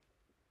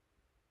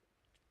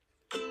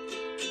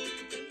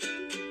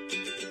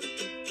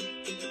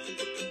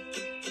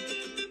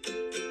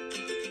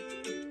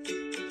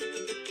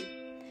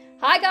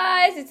Hi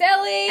guys, it's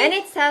Ellie. And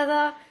it's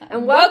Heather.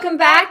 And welcome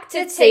back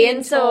to Tea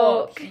and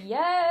Talk.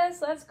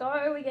 Yes, let's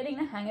go. We're getting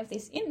the hang of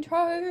this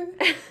intro.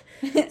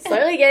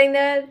 Slowly getting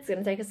there. It's going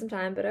to take us some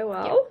time, but oh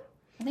well.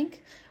 I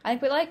think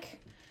we're like,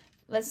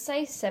 let's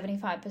say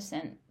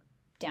 75%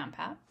 down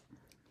pat.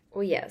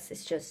 Well, yes,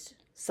 it's just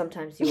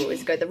sometimes you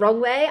always go the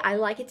wrong way. I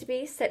like it to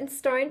be set in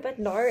stone, but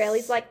no,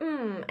 Ellie's like,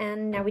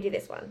 and now we do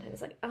this one. And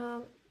it's like,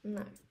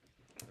 no.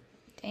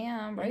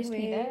 Damn, roast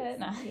me there.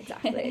 No.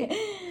 Exactly.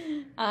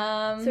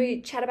 So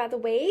we chat about the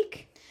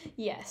week.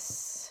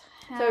 Yes.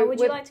 So would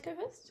you like to go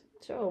first?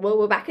 Sure. Well,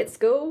 we're back at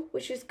school,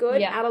 which is good.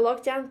 Yeah. Out of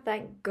lockdown,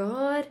 thank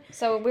God.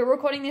 So we're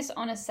recording this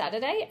on a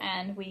Saturday,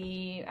 and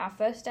our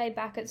first day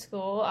back at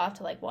school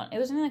after it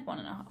was only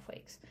 1.5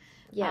 weeks.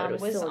 Yeah,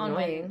 it was still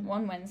annoying.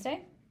 on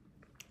Wednesday.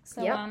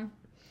 So yep.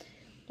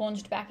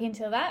 Launched back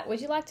into that. Would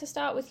you like to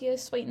start with your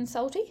sweet and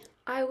salty?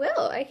 I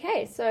will.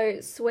 Okay, so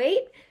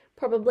sweet.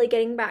 Probably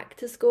getting back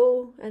to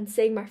school and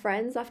seeing my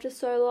friends after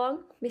so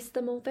long. Miss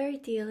them all very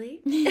dearly.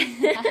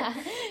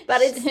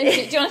 But it's... Do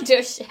you want to do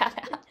a shout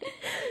out?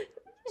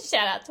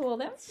 Shout out to all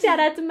them. Shout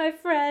out to my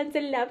friends. I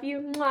love you.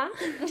 Mwah.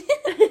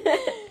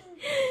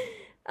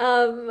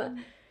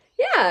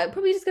 Yeah,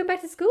 probably just going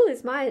back to school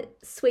is my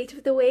sweet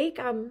of the week.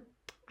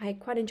 I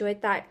quite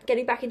enjoyed that.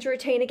 Getting back into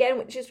routine again,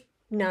 which is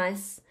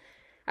nice.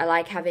 I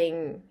like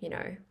having,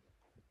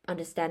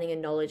 understanding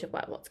and knowledge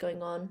about what's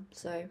going on.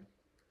 So...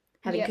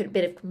 having a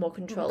bit of more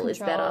control is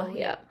better.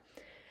 Yeah.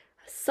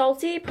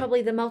 Salty,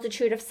 probably the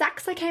multitude of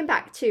sacks I came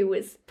back to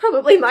was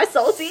probably my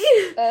salty.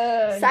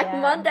 Sack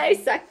Monday,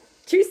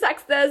 2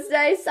 sacks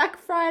Thursday, sack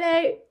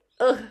Friday.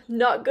 Ugh,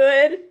 not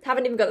good.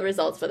 Haven't even got the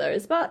results for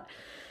those, but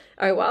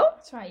oh well.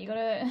 That's right. You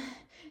gotta...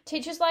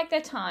 Teachers like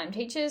their time.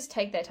 Teachers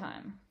take their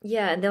time.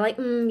 Yeah, and they're like,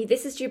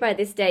 this is due by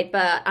this date,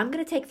 but I'm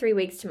going to take 3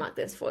 weeks to mark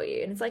this for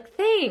you. And it's like,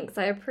 thanks,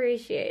 I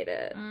appreciate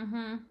it.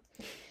 Mm-hmm.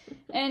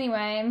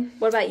 Anyway.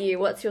 What about you?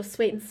 What's your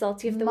sweet and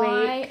salty of the week?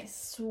 My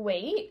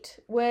sweet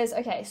was,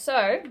 okay,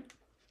 so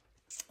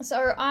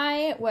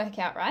I work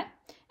out, right?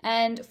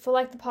 And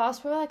for the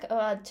past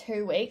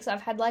 2 weeks,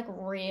 I've had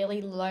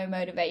really low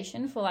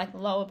motivation for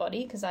lower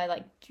body because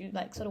I do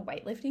sort of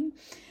weightlifting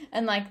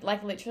and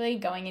literally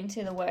going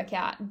into the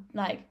workout,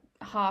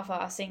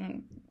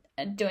 half-assing,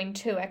 doing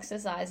 2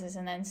 exercises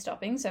and then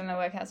stopping. So my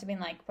workouts have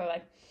been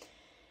probably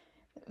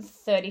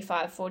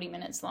 35-40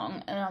 minutes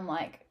long, and I'm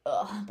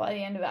ugh, by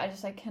the end of it I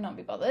just cannot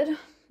be bothered.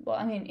 Well,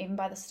 I mean, even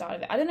by the start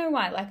of it, I don't know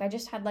why, I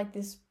just had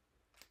this,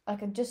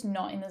 I'm just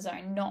not in the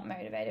zone, not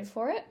motivated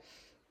for it.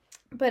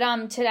 But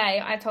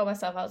today I told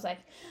myself, I was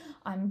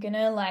I'm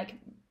gonna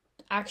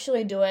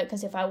actually do it,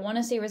 because if I want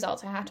to see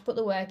results I have to put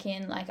the work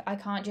in. I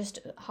can't just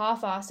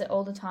half-ass it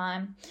all the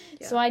time.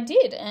 Yeah. So I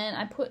did, and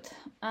I put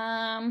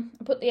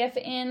the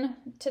effort in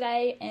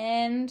today,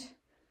 and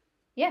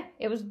yeah,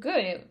 it was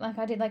good.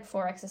 I did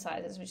 4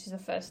 exercises, which is the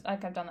first, I've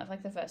done that for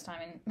the first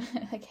time in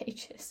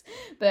ages.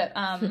 But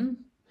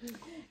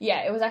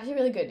yeah, it was actually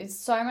really good. It's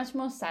so much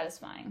more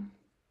satisfying.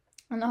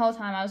 And the whole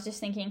time I was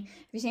just thinking,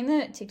 have you seen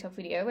the TikTok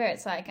video where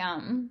it's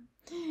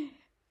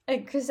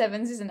Chris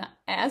Evans is an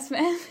ass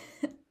man?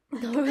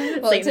 No,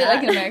 well, it's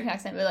an American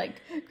accent, but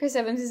Chris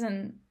Evans is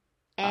an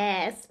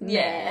ass man.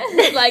 Yeah.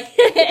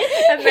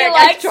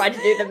 I've tried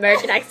to do the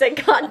American accent,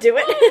 can't do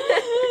it.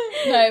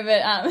 No,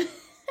 but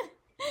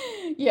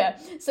yeah,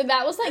 so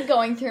that was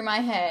going through my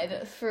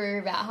head for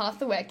about half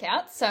the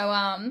workout. So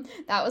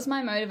that was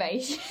my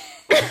motivation.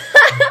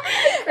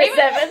 Chris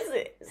Evans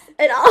is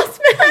an ass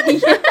man.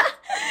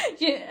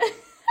 Yeah.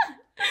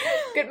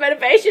 Good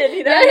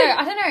motivation, No,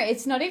 I don't know.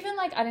 It's not even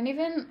I don't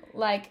even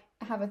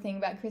have a thing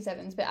about Chris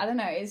Evans, but I don't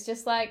know. It's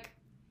just I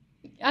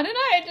don't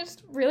know. It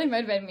just really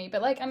motivated me.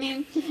 But I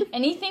mean,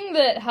 anything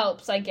that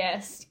helps, I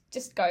guess,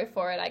 just go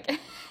for it. I guess.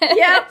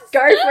 Yep, go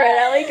for it,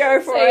 Ellie. Go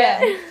for it.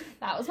 Yeah,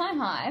 that was my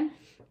high.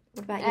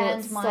 What about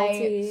your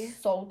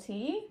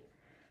salty?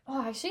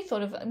 Oh,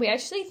 we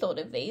actually thought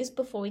of these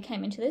before we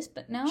came into this,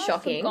 but now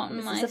shocking. I've forgotten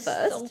this my is the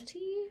first.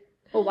 salty.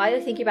 Well, while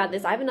you're thinking about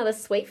this, I have another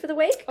sweet for the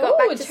week.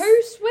 Oh, 2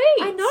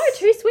 sweets. I know,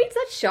 2 sweets.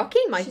 That's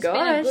shocking. My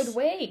gosh. It's been a good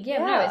week. Yeah,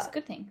 no, it's a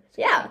good thing.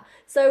 Yeah.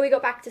 So we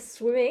got back to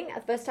swimming. The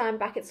first time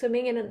back at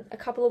swimming in a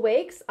couple of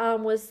weeks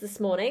was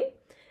this morning.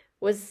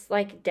 Was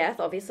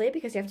death, obviously,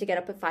 because you have to get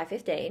up at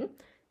 5:15.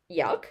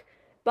 Yuck.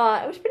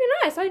 But it was pretty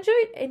nice. I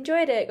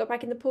enjoyed it. Got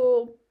back in the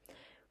pool.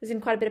 Was in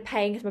quite a bit of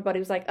pain because my body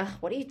was like, ugh,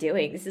 what are you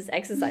doing? This is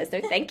exercise.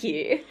 No, thank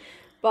you.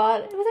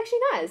 But it was actually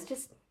nice.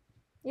 Just,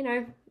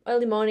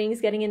 early mornings,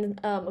 getting in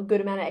a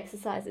good amount of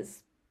exercise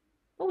is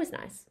always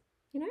nice,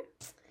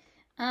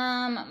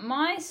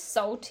 My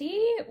salty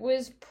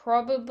was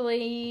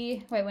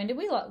probably... Wait, when did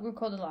we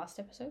record the last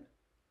episode?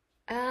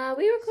 We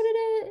recorded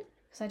it...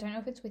 Because I don't know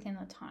if it's within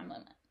the time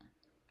limit.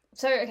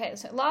 So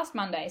last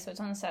Monday, so it's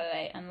on the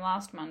Saturday, and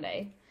last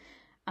Monday...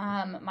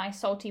 my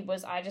salty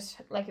was I just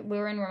we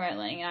were in remote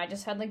learning and I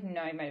just had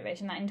no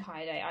motivation that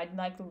entire day. I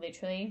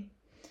literally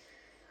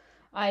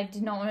I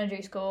did not want to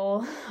do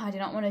school. I did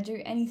not want to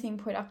do anything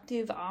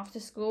productive after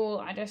school.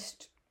 I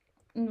just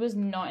was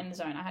not in the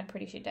zone. I had a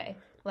pretty shit day.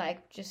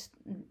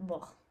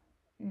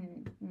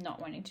 not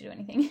wanting to do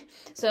anything.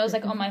 So I was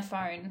like on my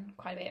phone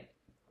quite a bit.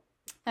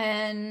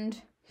 And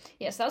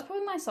yeah, so that was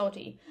probably my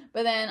salty.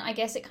 But then I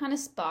guess it kind of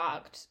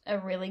sparked a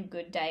really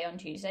good day on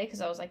Tuesday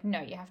because I was like,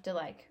 no, you have to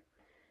like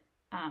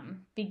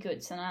be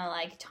good. So then I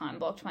like time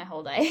blocked my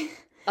whole day.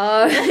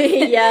 Oh,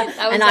 yeah.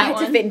 And I had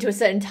to fit into a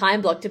certain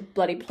time block to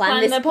bloody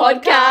plan this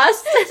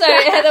podcast. So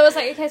Heather was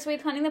like, okay, so we're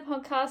planning the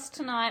podcast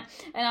tonight.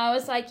 And I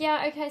was like,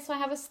 yeah, okay, so I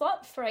have a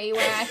slot free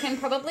where I can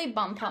probably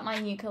bump up my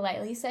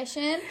ukulele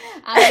session.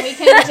 And we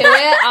can do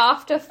it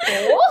after 4,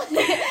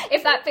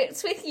 if that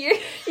fits with you.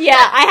 Yeah,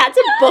 I had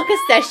to book a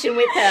session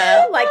with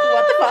her. Like,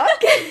 what the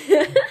fuck?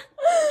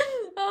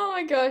 Oh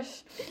my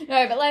gosh.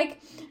 No, but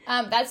like,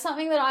 that's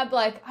something that I'm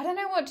like, I don't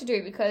know what to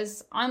do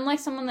because I'm like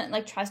someone that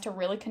like tries to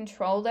really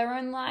control their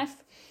own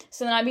life.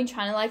 So then I've been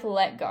trying to like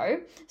let go.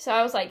 So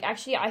I was like,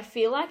 actually, I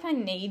feel like I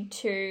need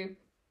to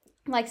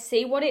like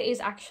see what it is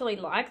actually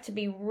like to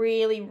be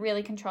really,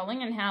 really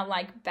controlling and how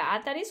like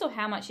bad that is or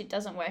how much it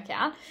doesn't work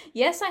out.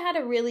 Yes, I had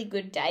a really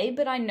good day,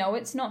 but I know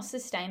it's not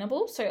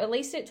sustainable. So at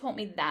least it taught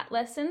me that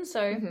lesson.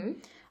 So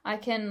I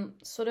can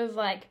sort of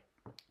like,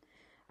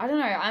 I don't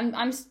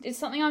know, it's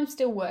something I'm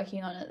still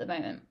working on at the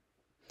moment.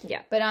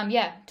 Yeah. But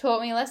yeah,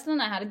 taught me a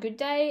lesson. I had a good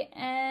day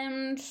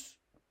and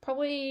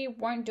probably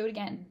won't do it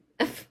again.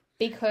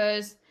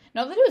 Because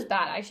not that it was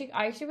bad.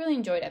 I actually really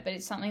enjoyed it, but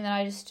it's something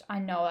that I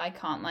know I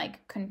can't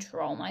like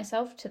control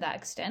myself to that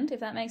extent, if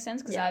that makes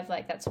sense. Because I've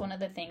like, that's one of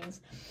the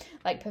things,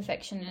 like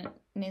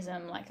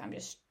perfectionism, like I'm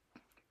just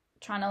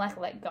trying to like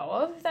let go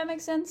of, if that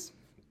makes sense.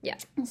 Yeah.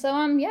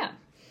 So yeah.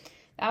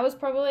 That was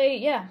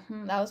probably,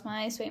 that was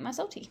my sweet and my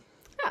salty.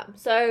 Yeah.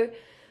 So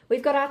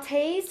we've got our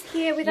teas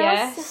here with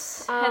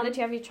us. Heather, do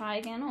you have your try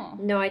again or?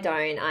 No, I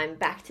don't. I'm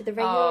back to the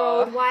regular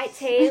old white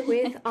tea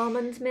with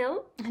almond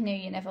milk. I knew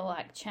you never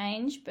liked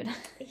change, but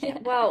yeah.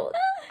 Well,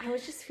 I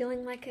was just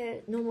feeling like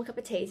a normal cup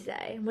of tea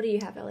today. What do you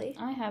have, Ellie?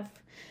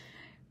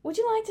 Would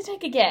you like to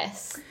take a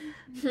guess?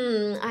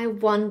 I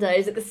wonder.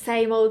 Is it the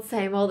same old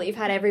that you've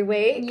had every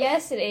week?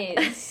 Yes, it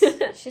is.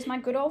 She's my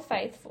good old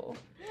faithful.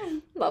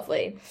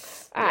 Lovely.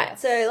 All right,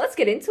 so let's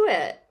get into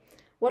it.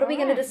 What are we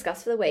going to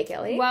discuss for the week,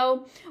 Ellie?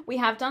 Well, we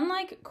have done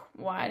like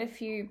quite a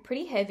few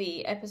pretty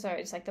heavy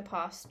episodes, like the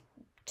past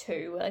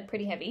 2 were like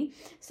pretty heavy.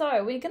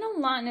 So we're going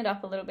to lighten it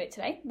up a little bit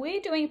today.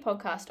 We're doing a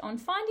podcast on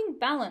finding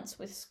balance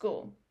with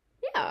school.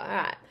 Yeah, all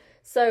right.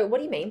 So what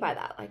do you mean by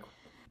that?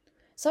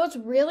 So it's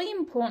really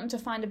important to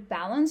find a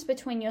balance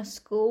between your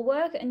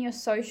schoolwork and your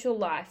social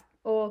life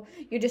or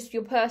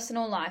your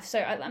personal life.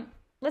 So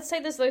let's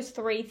say there's those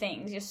 3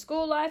 things: your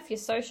school life, your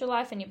social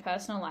life, and your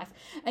personal life.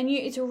 And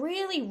it's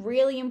really,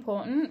 really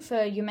important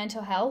for your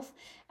mental health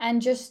and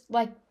just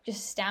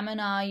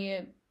stamina,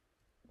 it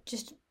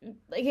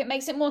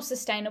makes it more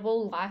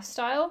sustainable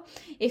lifestyle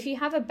if you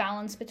have a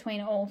balance between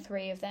all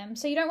 3 of them.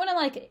 So you don't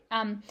want to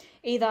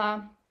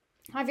either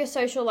have your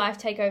social life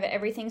take over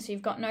everything, so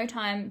you've got no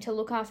time to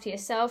look after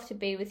yourself, to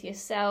be with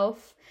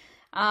yourself,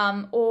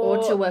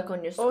 or to work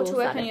on your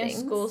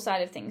school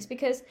side of things.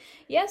 Because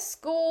yes,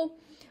 school,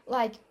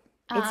 like,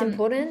 it's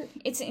important.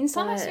 It's in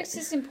some aspects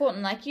it's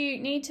important. Like you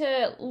need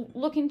to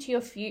look into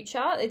your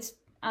future. It's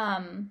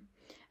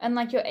and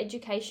like your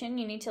education,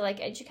 you need to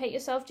like educate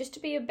yourself just to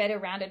be a better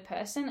rounded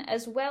person,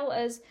 as well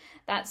as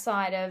that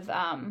side of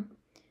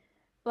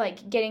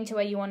like getting to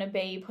where you want to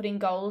be, putting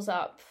goals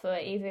up for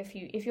either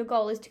if your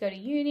goal is to go to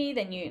uni,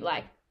 then you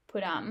like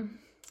put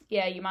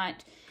you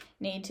might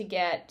need to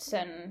get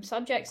certain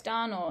subjects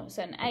done or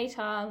certain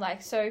ATAR,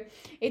 like, so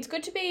it's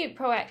good to be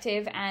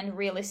proactive and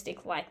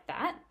realistic like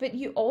that, but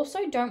you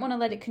also don't want to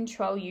let it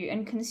control you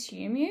and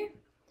consume you.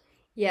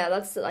 Yeah,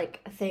 that's like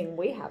a thing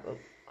we have of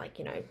like,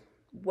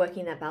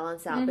 working that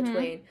balance out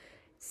between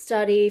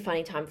study,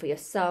 finding time for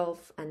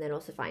yourself, and then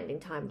also finding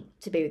time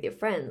to be with your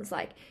friends.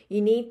 Like, you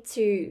need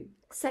to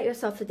set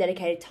yourself a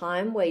dedicated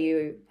time where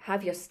you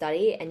have your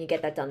study and you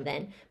get that done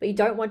then, but you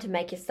don't want to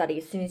make your study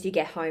as soon as you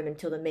get home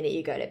until the minute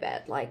you go to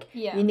bed. Like,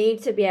 you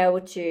need to be able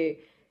to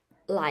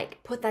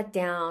like put that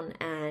down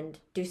and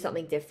do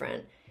something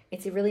different.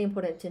 It's really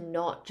important to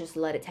not just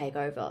let it take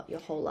over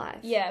your whole life.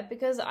 Yeah,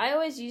 because I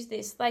always use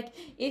this, like,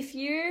 if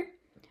you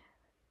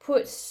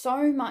put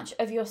so much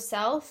of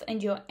yourself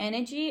and your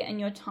energy and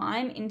your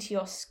time into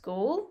your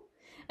school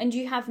and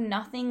you have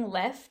nothing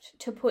left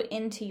to put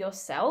into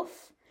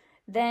yourself,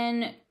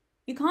 then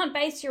you can't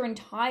base your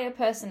entire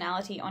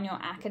personality on your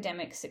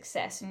academic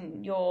success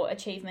and your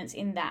achievements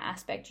in that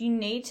aspect. You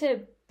need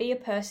to be a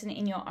person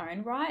in your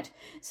own right.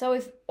 So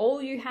if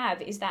all you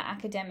have is that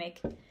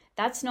academic,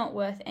 that's not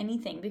worth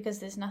anything because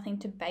there's nothing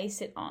to base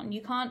it on.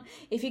 You can't,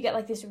 if you get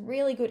like this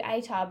really good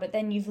ATAR, but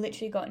then you've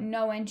literally got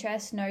no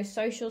interest, no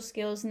social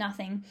skills,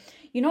 nothing,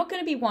 you're not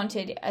going to be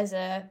wanted as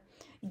a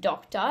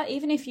doctor.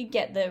 Even if you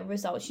get the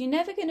results, you're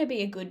never going to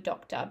be a good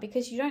doctor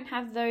because you don't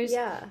have those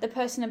the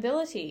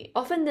personability.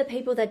 Often the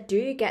people that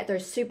do get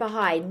those super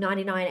high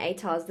 99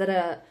 ATARs that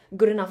are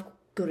good enough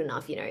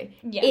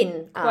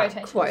in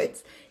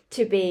quotes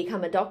to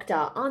become a doctor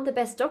aren't the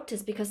best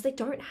doctors because they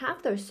don't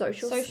have those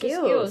social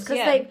skills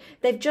because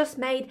they've just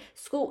made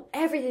school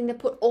everything. They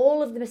put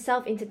all of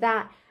themselves into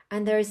that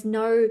and there is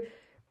no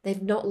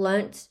they've not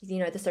learnt,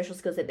 the social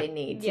skills that they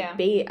need to Yeah.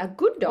 be a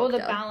good doctor. Or the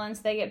balance,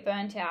 they get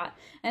burnt out.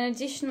 And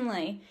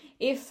additionally,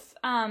 if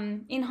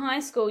in high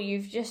school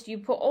you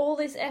put all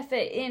this effort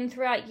in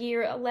throughout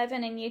year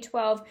 11 and year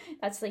 12,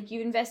 that's like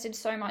you invested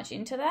so much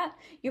into that,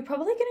 you're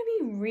probably going to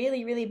be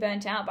really, really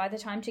burnt out by the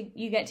time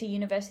you get to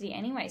university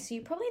anyway. So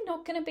you're probably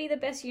not going to be the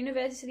best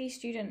university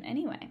student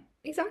anyway.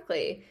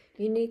 Exactly.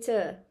 You need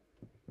to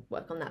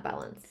work on that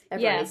balance.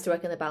 Everyone needs to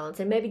work on the balance.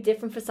 And maybe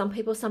different for some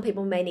people. Some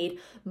people may need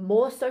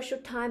more social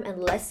time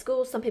and less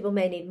school. Some people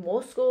may need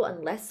more school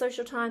and less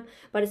social time.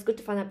 But it's good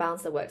to find that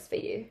balance that works for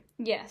you.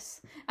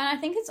 Yes. And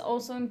I think it's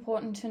also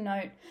important to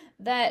note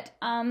that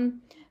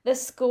the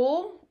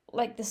school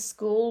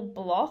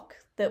block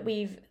that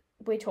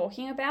we're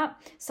talking about,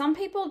 some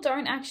people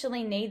don't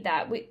actually need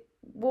that.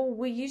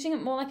 We're using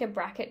it more like a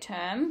bracket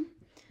term.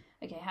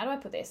 Okay, how do I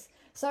put this?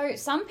 So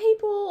some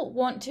people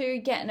want to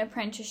get an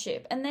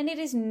apprenticeship, and then it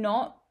is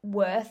not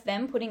worth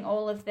them putting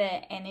all of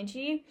their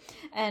energy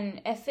and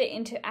effort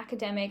into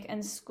academic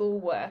and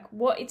schoolwork.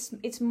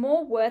 It's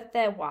more worth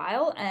their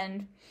while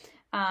and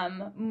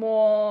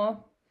more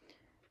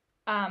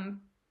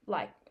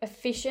like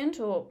efficient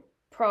or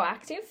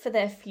proactive for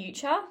their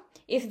future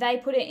if they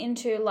put it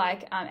into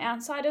like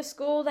outside of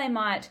school. They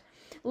might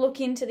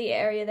look into the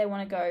area they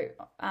want to go,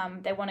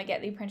 they want to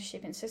get the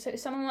apprenticeship in. So if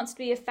someone wants to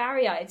be a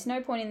farrier, it's no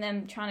point in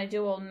them trying to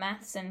do all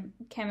maths and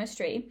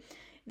chemistry.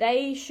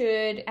 They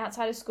should,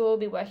 outside of school,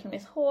 be working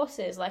with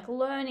horses, like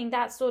learning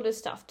that sort of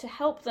stuff to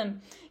help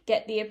them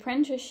get the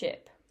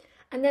apprenticeship.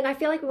 And then I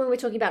feel like when we're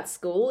talking about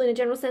school in a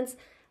general sense,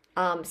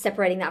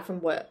 separating that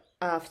from work,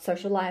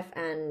 social life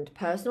and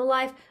personal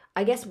life,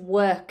 I guess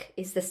work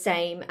is the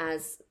same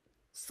as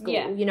school.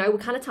 Yeah. We're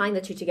kind of tying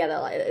the two together,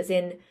 like, as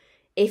in,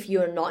 if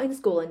you're not in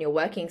school and you're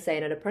working, say,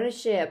 in an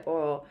apprenticeship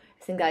or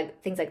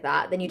things like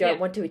that, then you don't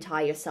want to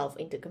tie yourself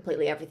into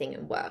completely everything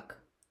in work.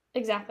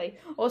 Exactly.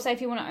 Also, if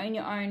you want to own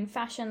your own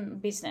fashion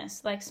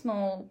business, like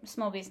small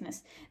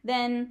business,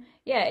 then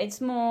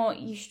it's more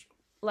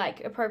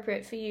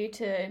appropriate for you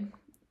to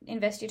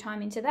invest your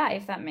time into that,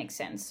 if that makes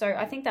sense. So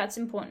I think that's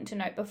important to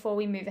note before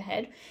we move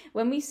ahead.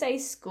 When we say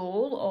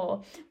school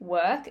or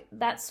work,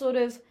 that's sort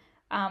of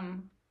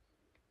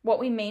what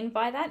we mean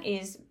by that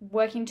is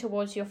working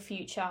towards your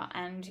future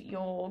and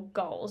your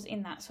goals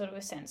in that sort of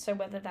a sense. So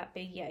whether that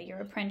be, your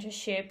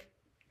apprenticeship,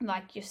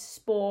 like your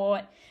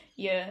sport,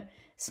 your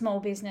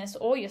small business,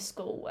 or your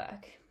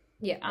schoolwork.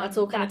 Yeah, that's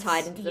all kind of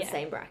tied into the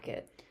same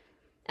bracket.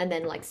 And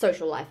then like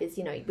social life is,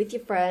 with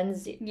your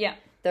friends. Yeah.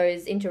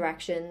 Those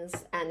interactions,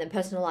 and then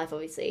personal life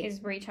obviously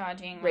is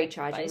recharging,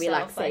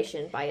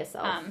 relaxation by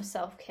yourself.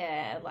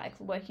 Self-care, like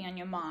working on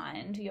your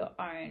mind, your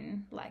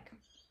own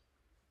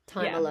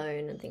time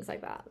alone and things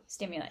like that.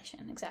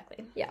 Stimulation,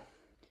 exactly. Yeah.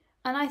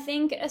 And I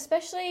think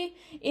especially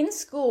in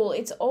school,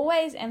 it's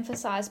always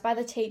emphasized by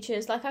the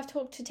teachers. Like I've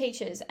talked to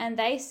teachers and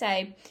they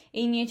say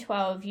in year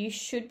 12, you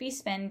should be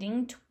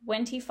spending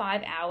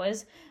 25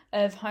 hours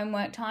of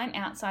homework time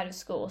outside of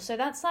school. So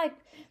that's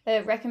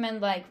they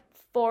recommend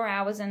 4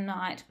 hours a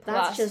night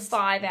plus just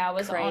 5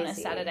 hours on a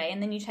Saturday,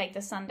 and then you take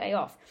the Sunday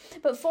off.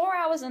 But 4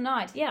 hours a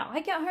night,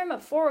 I get home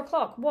at 4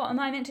 o'clock. What am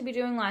I meant to be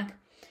doing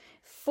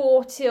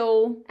 4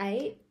 till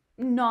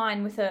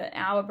 9 with an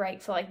hour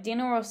break for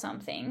dinner or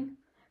something?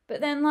 But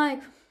then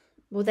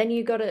well, then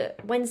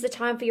when's the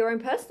time for your own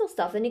personal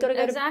stuff? Then you got to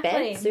go to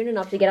bed soon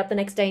enough to get up the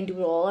next day and do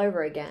it all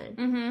over again.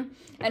 Mm-hmm.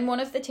 And one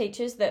of the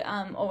teachers that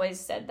always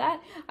said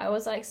that, I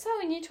was like, so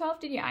in year 12,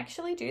 did you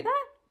actually do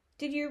that?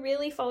 Did you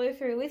really follow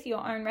through with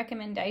your own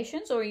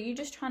recommendations, or are you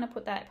just trying to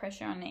put that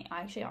pressure on me? I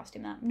actually asked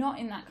him that, not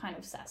in that kind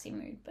of sassy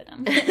mood, but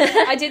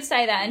I did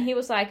say that, and he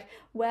was like,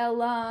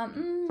 well, I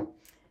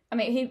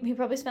mean, he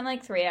probably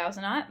spent 3 hours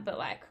a night, but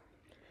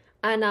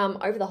And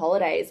over the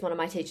holidays, one of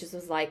my teachers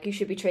was like, you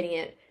should be treating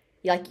it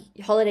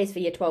holidays for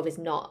year 12 is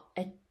not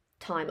a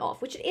time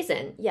off, which it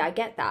isn't. Yeah, I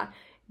get that.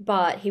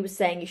 But he was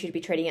saying you should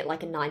be treating it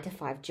like a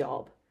 9-to-5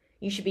 job.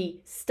 You should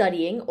be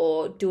studying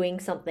or doing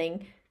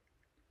something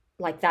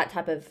like that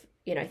type of,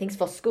 things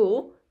for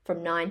school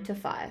from 9 to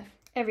 5.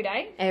 Every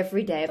day?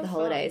 Every day of the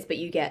holidays. But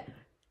you get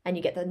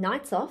the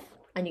nights off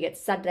and you get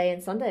Saturday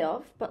and Sunday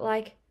off. But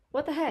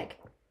what the heck?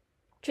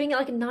 Treating it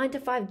like a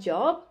 9-to-5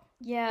 job?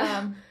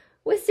 Yeah.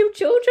 We're still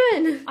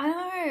children. I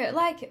know.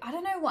 I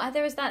don't know why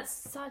there is that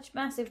such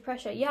massive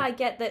pressure. Yeah, I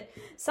get that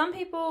some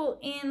people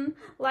in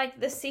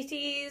the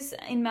cities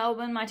in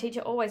Melbourne, my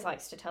teacher always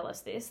likes to tell us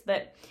this,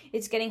 that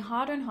it's getting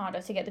harder and harder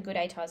to get the good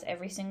ATARs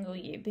every single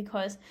year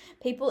because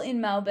people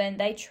in Melbourne,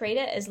 they treat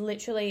it as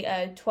literally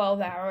a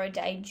 12-hour a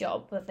day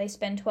job, but they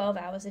spend 12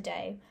 hours a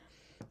day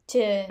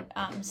to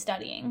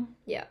studying.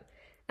 Yeah.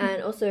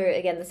 And also,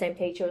 again, the same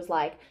teacher was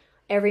like,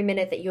 every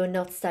minute that you're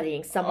not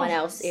studying, someone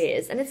else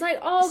is. And it's okay.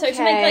 So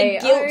to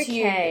make guilt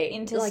you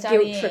into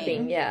studying. Guilt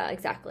tripping. Yeah,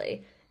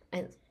 exactly.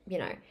 And,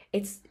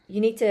 you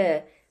need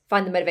to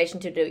find the motivation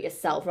to do it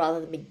yourself rather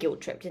than be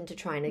guilt tripped into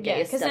trying to get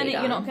your study done. Because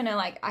then you're not going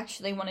to,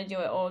 actually want to do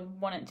it or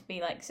want it to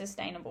be,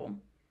 sustainable.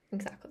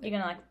 Exactly. You're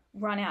going to,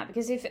 run out.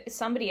 Because if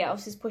somebody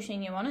else is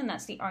pushing you on and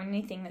that's the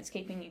only thing that's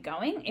keeping you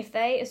going,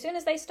 as soon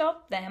as they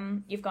stop,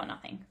 then you've got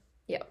nothing.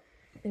 Yep.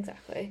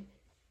 exactly.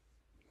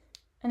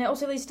 And it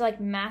also leads to,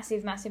 like,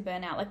 massive, massive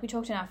burnout. Like we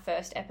talked in our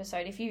first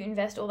episode, if you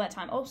invest all that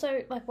time.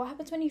 Also, like, what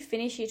happens when you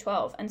finish year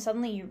 12 and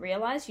suddenly you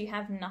realise you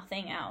have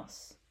nothing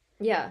else?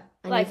 Yeah.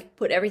 And Like- you've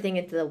put everything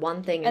into the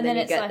one thing, and And then then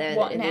you it's get like, there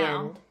what in now?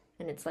 the end.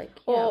 And it's like,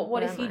 yeah, Or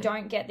what if am you I?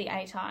 don't get the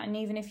ATAR? And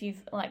even if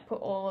you've, like,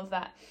 put all of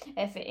that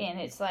effort in,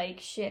 it's like,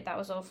 shit, that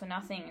was all for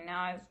nothing. And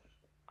now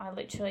I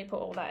literally put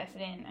all that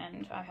effort in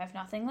and I have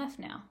nothing left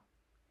now.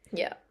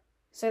 Yeah.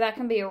 So that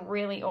can be a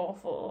really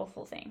awful,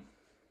 awful thing.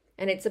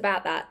 And it's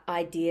about that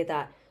idea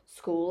that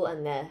school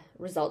and the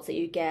results that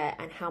you get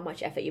and how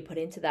much effort you put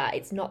into that,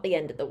 it's not the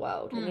end of the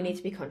world. And you need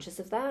to be conscious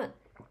of that.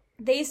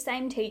 These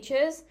same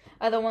teachers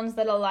are the ones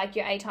that are like,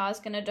 your ATAR is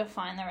going to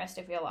define the rest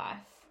of your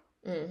life.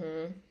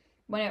 Mm-hmm.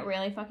 When it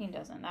really fucking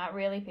doesn't. That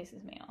really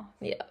pisses me off.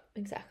 Yeah,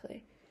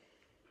 exactly.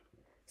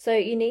 So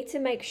you need to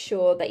make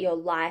sure that your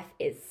life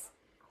is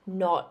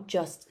not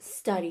just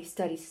study,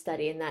 study,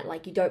 study, and that,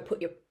 like, you don't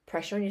put your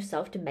pressure on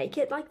yourself to make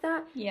it like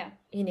that. Yeah.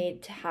 You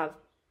need to have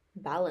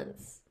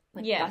balance.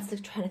 Like, Yeah. that's the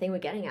kind of thing we're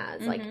getting at.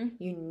 It's like,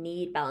 you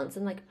need balance.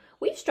 And, like,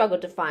 we've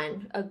struggled to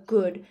find a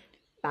good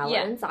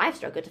balance. I've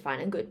struggled to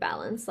find a good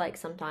balance. Like,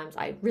 sometimes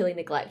I really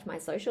neglect my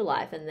social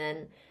life, and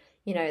then,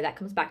 you know, that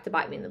comes back to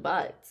bite me in the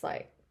butt. It's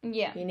like,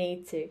 Yeah. you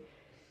need to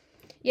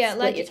Yeah, split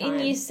like your in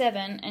time. year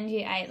 7 and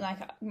year 8, like,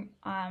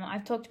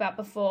 I've talked about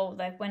before,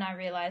 like, when I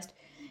realised,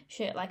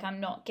 shit, like, I'm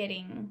not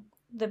getting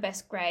the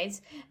best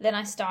grades, then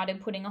I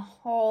started putting a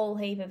whole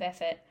heap of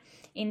effort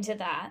into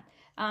that.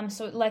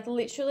 So, like,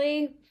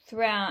 literally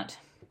throughout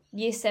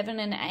year 7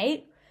 and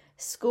 8,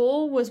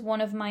 school was one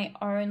of my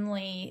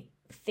only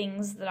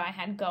things that I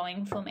had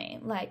going for me.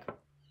 Like,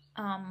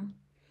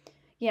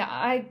 yeah,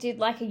 I did,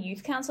 like, a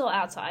youth council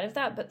outside of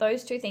that, but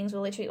those two things were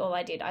literally all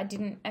I did. I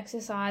didn't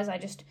exercise. I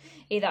just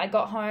either I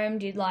got home,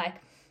 did, like,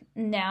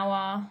 an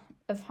hour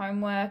of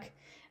homework,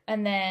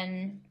 and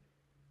then,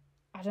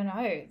 I don't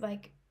know,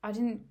 like, I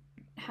didn't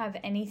have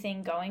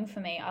anything going for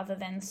me other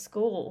than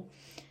school.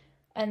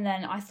 And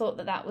then I thought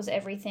that that was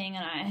everything,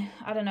 and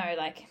I don't know,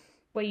 like,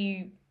 where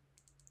you,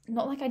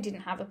 not like I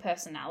didn't have a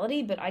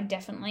personality, but I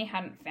definitely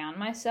hadn't found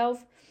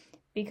myself,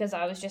 because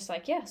I was just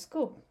like, yeah,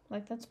 school,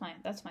 like, that's my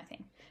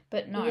thing.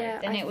 But no, Yeah,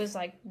 then it was,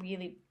 like,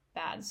 really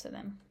bad to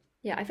them.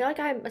 Yeah, I feel like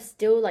I'm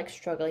still, like,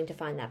 struggling to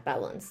find that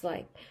balance.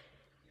 Like,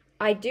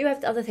 I do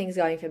have other things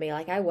going for me.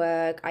 Like, I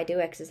work, I do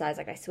exercise,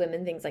 like, I swim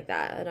and things like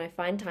that. And I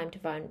find time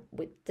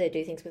to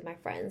do things with my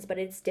friends. But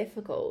it's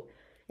difficult.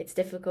 It's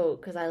difficult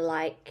because I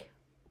like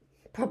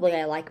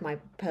my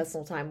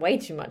personal time way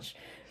too much.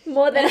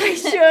 More than I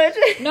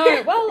should.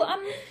 No, well,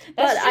 that's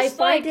But I just,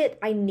 find like,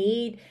 I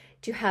need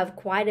to have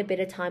quite a bit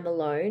of time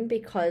alone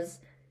because,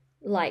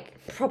 like,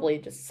 probably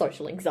just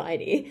social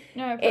anxiety.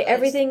 no, but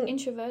everything- it's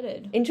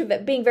introverted.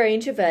 Being very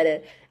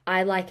introverted,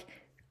 I like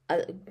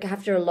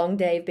after a long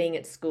day of being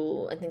at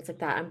school and things like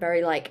that, I'm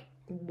very, like,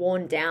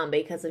 worn down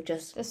because of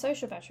just The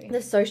social battery. my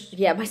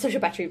social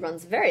battery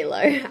runs very low.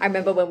 I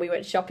remember when we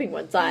went shopping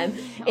one time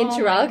in Oh my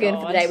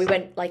Traralgon for the day. God. We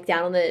went, like,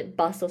 down on the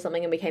bus or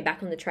something, and we came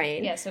back on the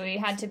train. Yeah, so we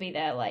had to be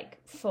there, like,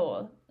 it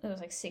was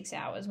like 6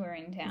 hours we were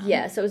in town.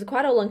 Yeah, so it was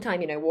quite a long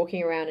time, you know,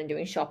 walking around and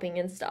doing shopping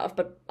and stuff.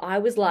 But I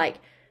was like,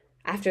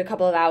 after a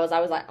couple of hours, I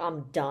was like,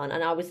 I'm done.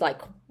 And I was,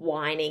 like,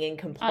 whining and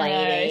I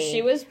complaining. know,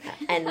 she was...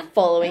 And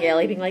following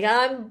Ellie, being like,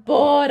 I'm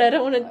bored, I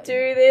don't want to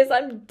do this,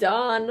 I'm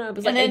done. I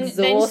was, like, And then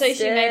exhausted.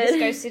 so she made us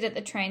go sit at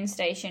the train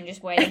station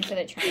just waiting for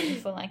the train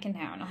for, like, an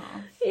hour and a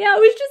half. Yeah, I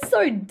was just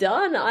so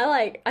done.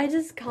 I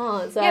just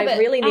can't. So Yeah, I but,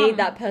 really need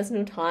that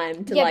personal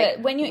time to, Yeah, like,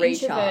 but when you're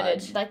recharge.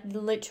 introverted, like,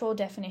 the literal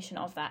definition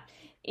of that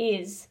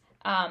is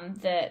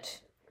that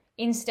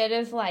instead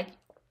of, like,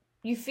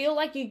 you feel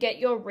like you get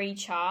your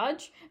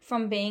recharge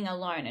from being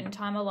alone and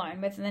time alone,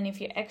 but then if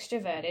you're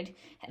extroverted,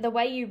 the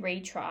way you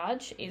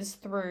recharge is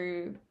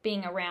through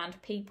being around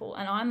people.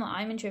 And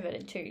I'm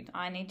introverted too.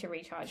 I need to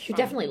recharge. You're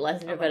from definitely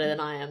less introverted than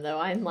I am, though.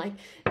 I'm like,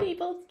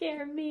 people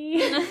scare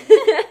me.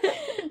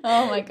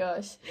 Oh my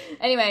gosh.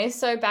 Anyway,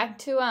 so back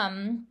to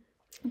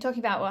talking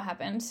about what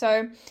happened.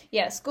 So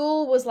yeah,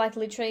 school was, like,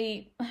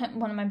 literally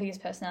one of my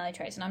biggest personality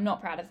traits, and I'm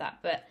not proud of that,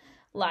 but,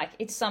 like,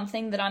 it's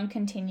something that I'm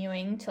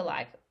continuing to,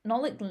 like,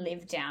 not, like,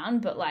 live down,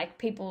 but, like,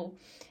 people,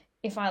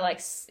 if I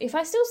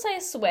still say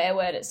a swear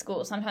word at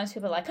school, sometimes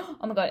people are like, oh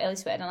my god, Ellie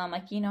sweared, and I'm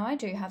like, you know, I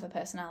do have a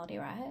personality,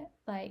 right?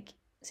 Like,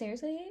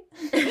 seriously?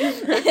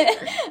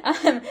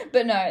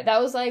 But no,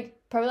 that was, like,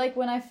 probably, like,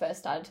 when I first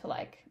started to,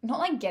 like, not,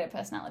 like, get a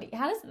personality.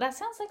 That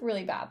sounds, like,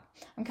 really bad.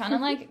 I'm kind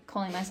of, like,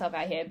 calling myself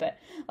out here, but,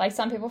 like,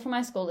 some people from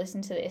my school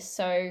listen to this,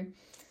 so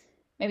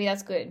maybe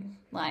that's good.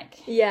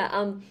 Like,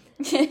 Yeah,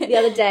 the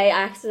other day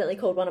I accidentally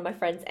called one of my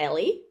friends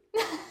Ellie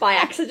by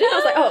accident.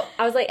 I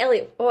was like,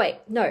 Ellie, oh wait,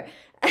 no.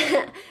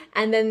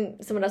 And then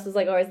someone else was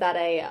like, oh, is that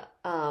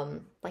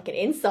like an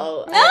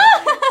insult? And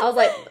I was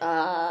like,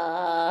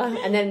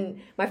 and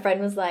then my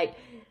friend was like,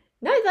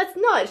 no, that's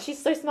not.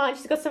 She's so smart.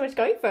 She's got so much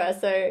going for her.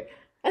 So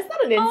that's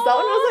not an insult. And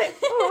I was like,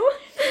 oh.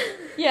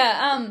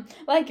 yeah,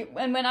 like,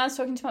 and when I was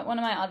talking to one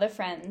of my other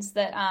friends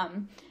that,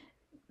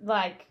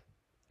 like,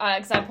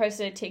 because I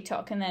posted a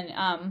TikTok and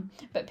then,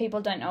 but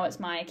people don't know it's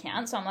my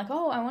account. So I'm like,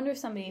 oh, I wonder if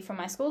somebody from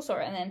my school saw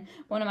it. And then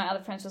one of my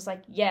other friends was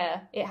like,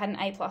 yeah, it had an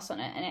A+ on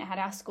it and it had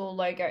our school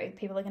logo.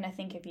 People are going to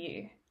think of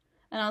you.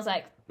 And I was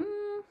like,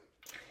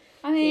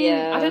 I mean,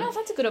 I don't know if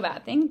that's a good or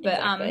bad thing, but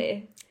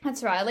Exactly.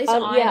 that's right. At least I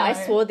know. I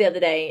swore the other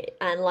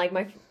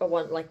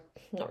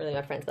not really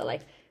my friends, but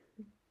like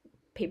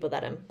people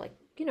that I'm like,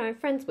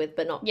 friends with,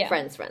 but not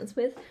friends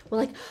with, were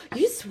like,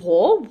 you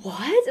swore?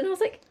 What? And I was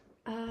like,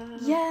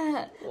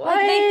 yeah. what?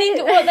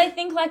 Like they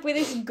think like we're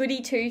these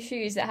goody two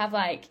shoes that have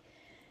like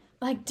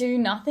do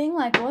nothing.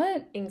 Like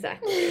what?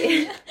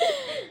 Exactly.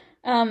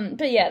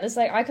 But yeah, there's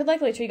like I could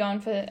like literally go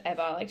on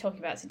forever like talking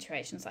about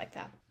situations like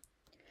that.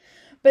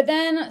 But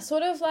then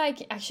sort of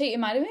like actually it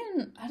might have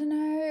been, I don't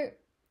know,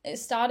 at the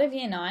start of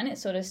year 9 it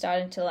sort of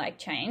started to like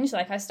change.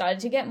 Like I started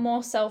to get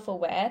more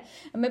self-aware,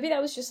 and maybe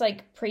that was just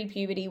like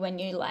pre-puberty when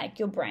you like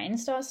your brain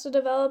starts to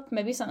develop,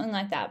 maybe something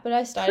like that. But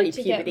I started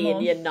to get more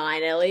in year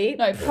 9, Ellie.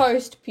 No,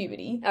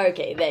 post-puberty.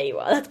 Okay, there you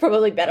are. That's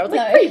probably better. I was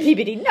like,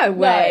 pre-puberty, no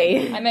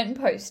way. No, I meant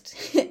post.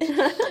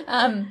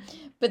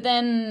 But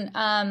then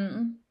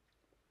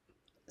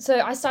so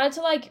I started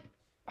to like,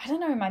 I don't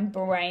know, my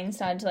brain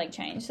started to like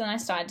change. So then I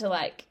started to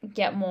like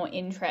get more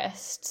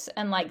interests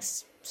and like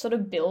sort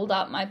of build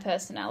up my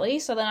personality.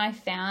 So then I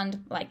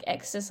found like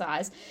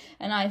exercise,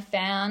 and I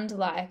found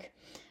like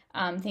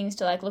things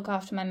to like look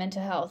after my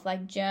mental health,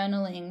 like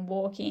journaling,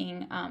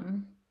 walking.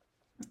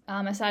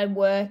 I started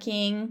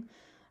working,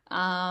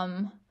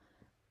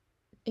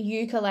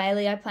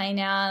 ukulele I play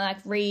now, like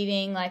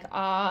reading, like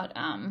art,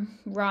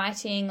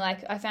 writing.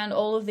 Like I found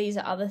all of these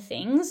other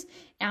things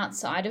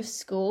outside of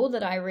school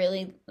that I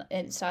really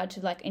started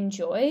to like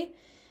enjoy.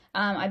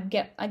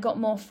 I got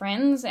more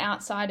friends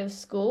outside of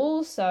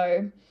school,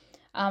 so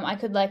I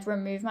could like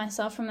remove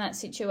myself from that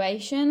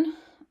situation,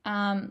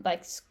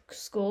 like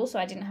school, so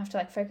I didn't have to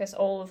like focus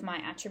all of my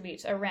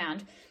attributes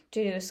around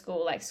due to the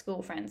school, like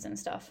school friends and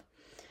stuff.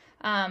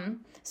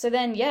 So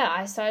then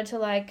I started to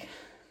like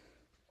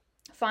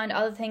find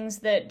other things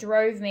that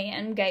drove me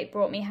and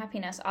brought me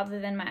happiness other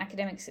than my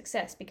academic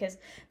success, because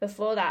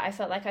before that I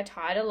felt like I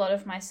tied a lot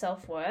of my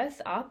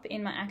self-worth up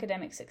in my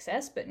academic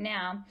success, but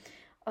now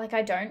like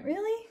I don't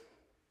really.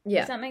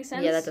 Yeah. Does that make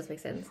sense? Yeah, that does make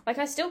sense. Like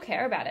I still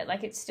care about it.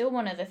 Like it's still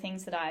one of the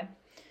things that I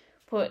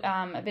put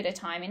a bit of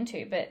time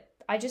into, but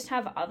I just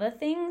have other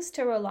things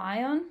to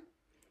rely on.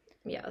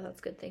 Yeah, that's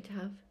a good thing to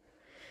have.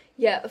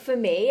 Yeah, for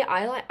me,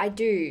 I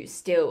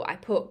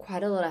put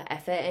quite a lot of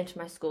effort into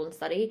my school and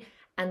study.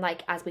 And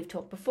like, as we've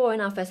talked before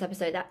in our first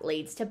episode, that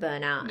leads to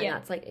burnout. And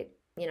that's like,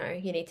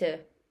 you need to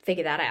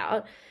figure that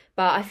out.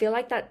 But I feel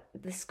like that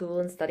the school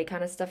and study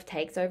kind of stuff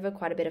takes over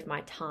quite a bit of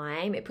my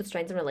time. It puts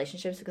strains on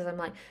relationships because I'm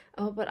like,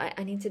 oh, but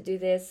I need to do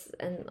this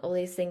and all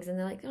these things. And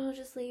they're like, oh,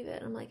 just leave it.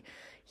 And I'm like,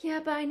 yeah,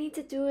 but I need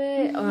to do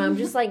it. Or I'm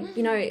just like,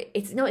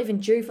 it's not even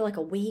due for like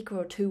a week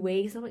or 2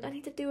 weeks. I'm like, I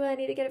need to do it. I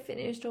need to get it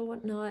finished or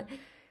whatnot.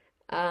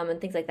 And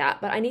things like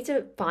that. But I need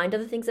to find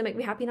other things that make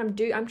me happy.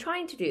 And I'm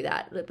trying to do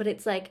that. But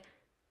it's like,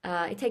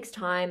 it takes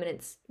time, and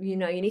it's, you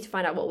need to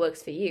find out what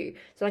works for you.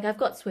 So like I've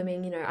got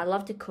swimming, I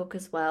love to cook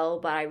as well,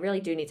 but I really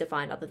do need to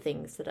find other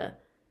things that are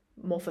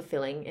more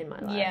fulfilling in my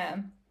life. Yeah.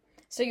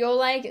 So you're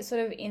like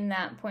sort of in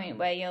that point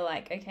where you're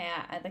like, okay,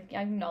 I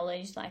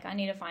acknowledge like I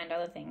need to find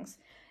other things.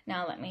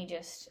 Now let me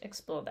just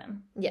explore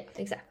them. Yeah,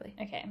 exactly.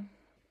 Okay.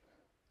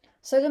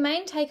 So the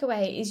main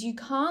takeaway is you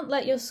can't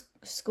let your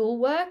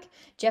schoolwork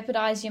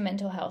jeopardize your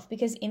mental health,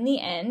 because in the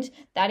end,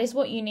 that is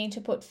what you need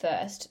to put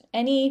first.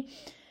 Any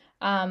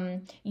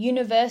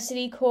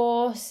university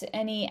course,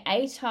 any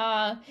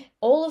ATAR,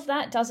 all of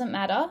that doesn't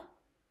matter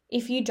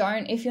if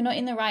you're not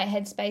in the right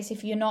headspace,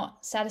 if you're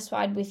not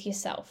satisfied with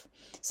yourself.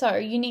 So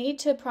you need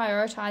to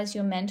prioritize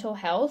your mental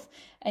health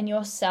and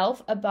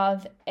yourself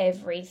above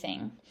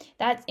everything.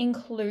 That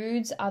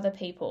includes other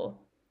people.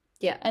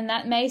 Yeah. And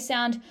that may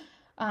sound,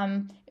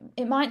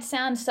 it might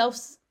sound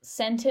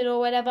self-centered or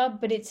whatever,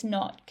 but it's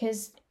not,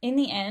 because in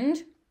the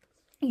end,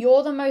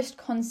 you're the most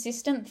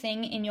consistent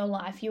thing in your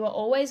life. You are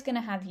always going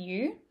to have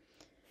you.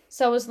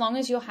 So as long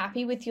as you're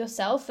happy with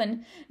yourself,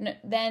 and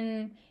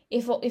then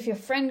if your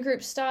friend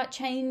groups start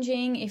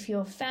changing, if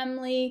your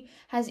family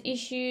has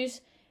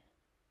issues,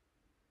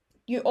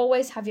 you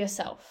always have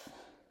yourself.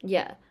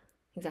 Yeah,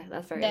 exactly.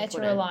 That's very there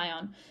important. To rely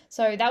on.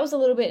 So that was a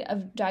little bit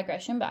of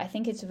digression, but I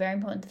think it's a very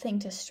important thing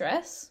to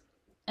stress,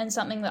 and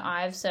something that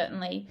I've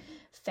certainly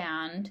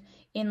found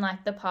in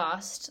like the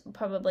past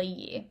probably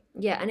year.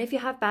 Yeah, and if you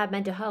have bad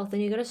mental health,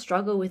 then you're going to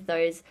struggle with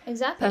those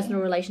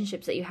personal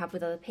relationships that you have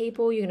with other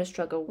people. You're going to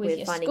struggle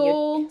with finding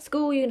your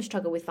school. You're going to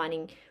struggle with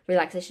finding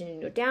relaxation in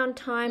your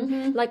downtime.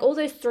 Mm-hmm. Like all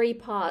those 3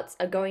 parts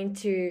are going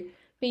to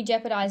be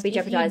jeopardized if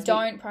you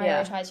don't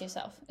prioritize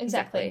yourself.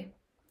 Exactly.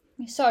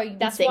 So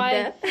that's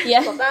why.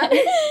 Yeah.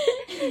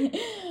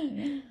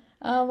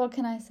 Oh, what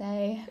can I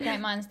say?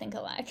 Great minds think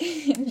alike.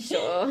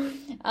 Sure.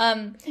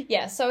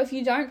 So if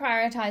you don't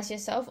prioritize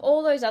yourself,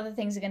 all those other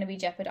things are going to be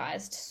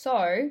jeopardized.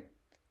 So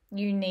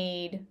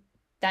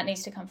that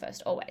needs to come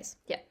first always.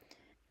 Yeah.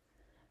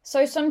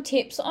 So some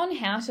tips on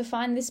how to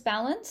find this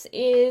balance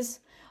is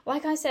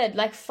like I said,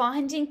 like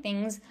finding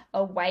things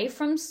away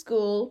from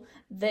school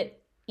that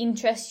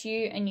interest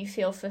you and you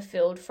feel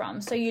fulfilled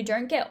from. So you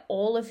don't get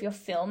all of your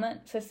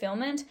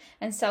fulfillment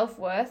and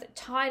self-worth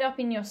tied up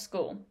in your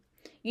school.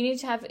 You need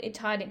to have it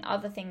tied in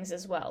other things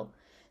as well.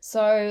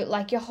 So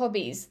like your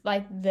hobbies,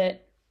 like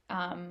that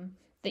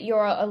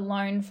you're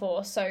alone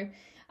for. So you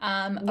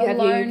have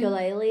your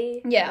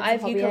ukulele. Yeah, That's I have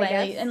a hobby,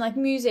 ukulele, and like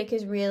music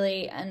is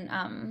really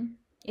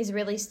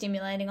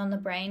stimulating on the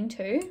brain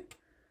too.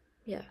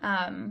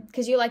 Yeah.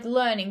 Because you're like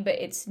learning, but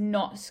it's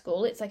not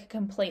school. It's like a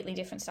completely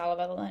different style of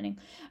other learning.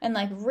 And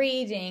like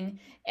reading,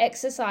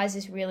 exercise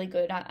is really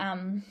good.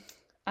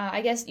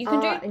 I guess you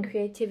can Art and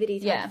creativity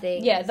type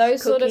things. Yeah,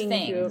 those sort of Cooking,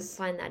 if you things.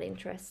 find that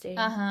interesting.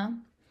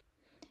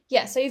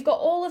 Yeah, so you've got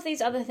all of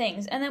these other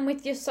things. And then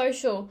with your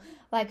social,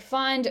 like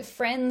find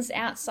friends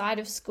outside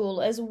of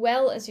school as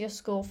well as your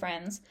school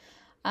friends.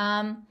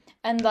 And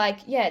like,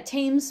 yeah,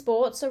 team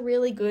sports are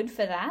really good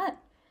for that.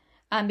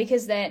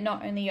 Because they're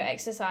not only you're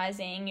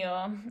exercising,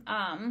 you're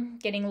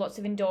getting lots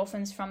of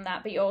endorphins from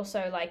that, but you're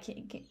also like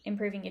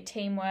improving your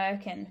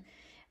teamwork and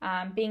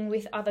being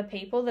with other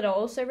people that are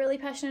also really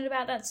passionate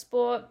about that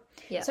sport.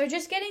 Yeah. So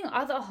just getting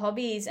other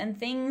hobbies and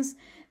things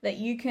that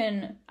you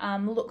can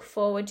look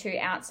forward to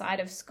outside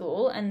of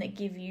school and that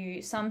give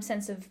you some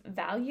sense of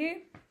value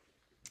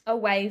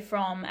away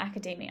from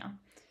academia.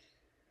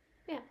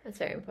 Yeah, that's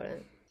very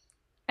important.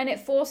 And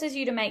it forces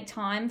you to make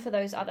time for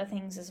those other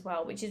things as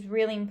well, which is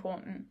really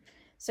important.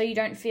 So you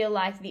don't feel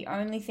like the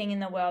only thing in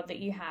the world that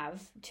you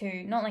have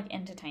to not like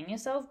entertain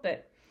yourself,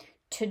 but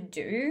to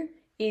do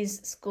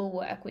is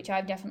schoolwork, which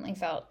I've definitely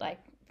felt like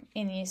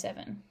in year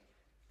 7.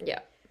 Yeah.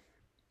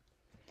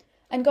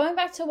 And going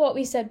back to what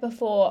we said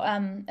before,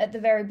 at the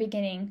very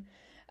beginning,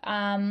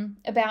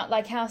 about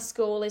like how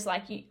school is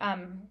like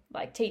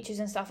teachers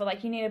and stuff are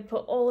like, you need to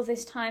put all of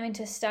this time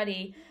into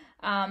study.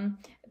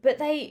 But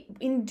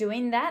in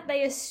doing that,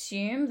 they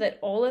assume that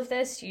all of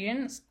their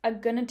students are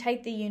going to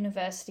take the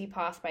university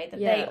pathway,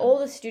 that all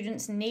the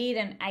students need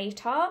an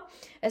ATAR,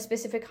 a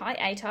specific high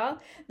ATAR,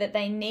 that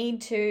they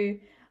need to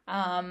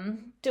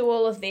do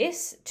all of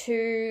this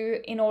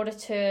in order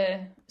to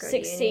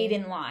succeed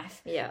in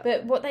life. Yeah.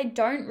 But what they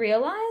don't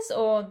realize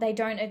or they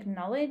don't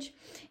acknowledge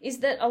is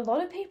that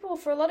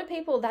for a lot of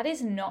people, that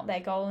is not their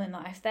goal in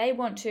life. They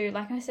want to,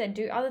 like I said,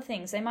 do other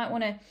things. They might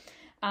want to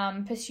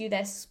pursue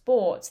their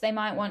sports. They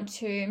might want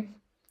to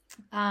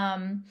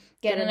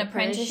get an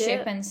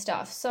apprenticeship and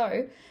stuff.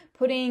 So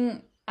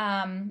putting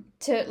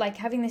to like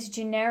having this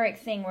generic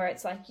thing where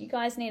it's like you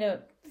guys need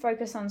to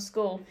focus on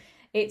school.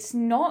 It's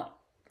not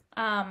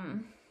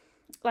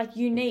like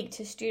unique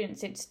to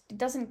students. It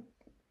doesn't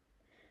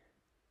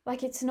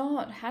like it's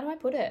not. How do I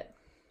put it?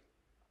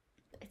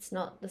 It's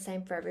not the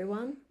same for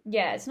everyone.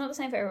 Yeah, it's not the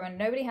same for everyone.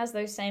 Nobody has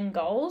those same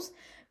goals.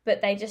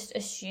 But they just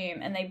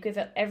assume and they give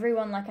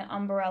everyone like an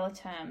umbrella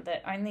term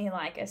that only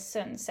like a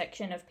certain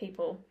section of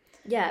people.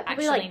 Yeah,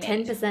 probably like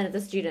 10% of the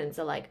students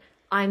are like,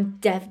 I'm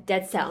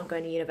dead set on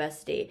going to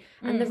university.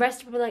 And the rest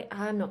are probably like,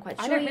 I'm not quite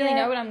sure. I don't really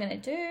know what I'm going to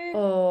do.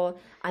 Or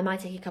I might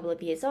take a couple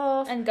of years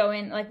off. And go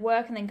in, like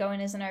work and then go in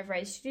as an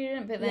overage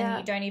student, but then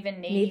you don't even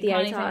need the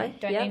ATAR.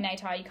 Need an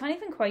ATAR. You can't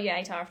even quote your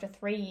ATAR after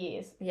 3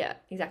 years. Yeah,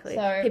 exactly.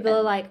 So, people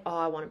are like,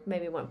 I want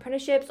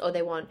apprenticeships, or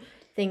they want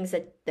things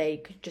that they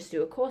could just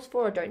do a course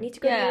for or don't need to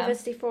go to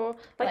university for.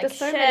 Like there's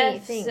so many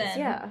things.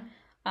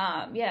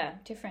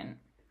 Different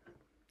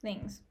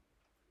things.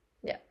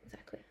 Yeah,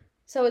 exactly.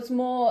 So it's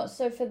more,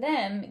 so for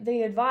them,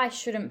 the advice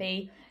shouldn't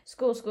be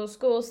school,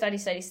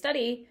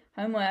 study,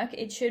 homework.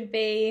 It should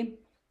be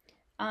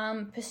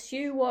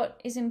pursue what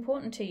is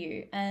important to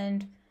you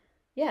and,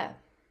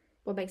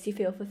 what makes you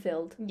feel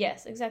fulfilled.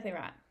 Yes, exactly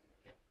right.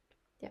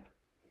 Yeah.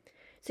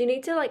 So you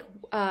need to, like,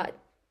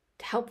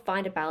 help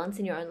find a balance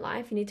in your own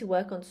life. You need to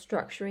work on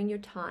structuring your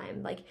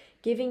time, like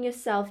giving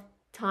yourself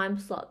time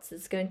slots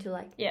is going to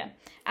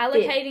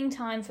allocating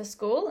time for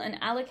school and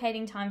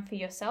allocating time for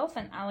yourself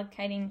and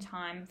allocating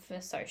time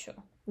for social.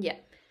 You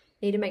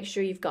need to make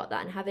sure you've got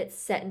that and have it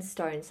set in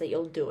stone so that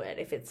you'll do it.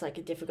 If it's like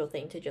a difficult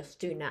thing to just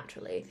do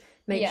naturally,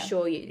 make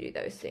sure you do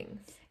those things.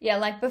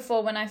 Like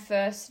before when I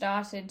first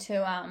started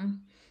to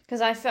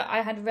because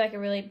I had like a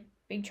really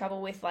big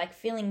trouble with like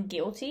feeling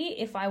guilty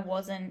if I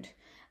wasn't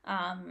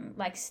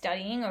like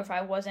studying or if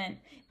I wasn't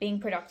being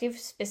productive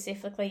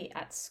specifically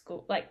at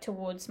school, like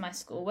towards my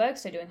schoolwork,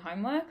 so doing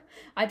homework.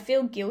 I'd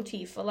feel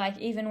guilty for like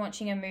even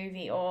watching a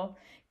movie or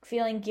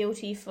feeling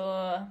guilty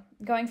for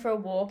going for a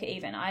walk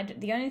even.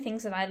 The only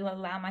things that I'd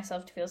allow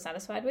myself to feel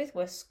satisfied with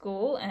were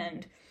school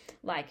and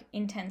like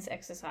intense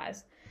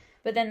exercise.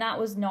 But then that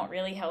was not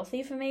really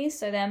healthy for me.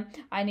 So then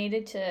I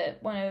needed to,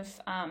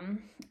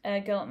 a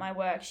girl at my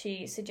work,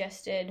 she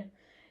suggested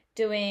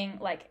doing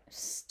like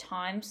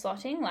time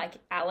slotting, like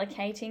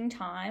allocating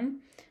time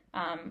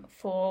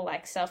for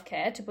like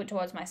self-care to put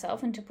towards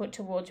myself and to put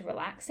towards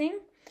relaxing.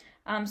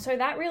 So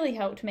that really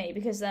helped me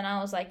because then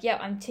I was like,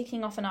 I'm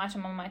ticking off an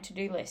item on my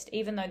to-do list,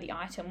 even though the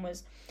item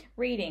was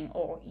reading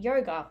or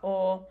yoga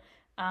or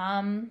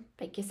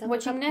Bake yourself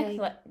watching a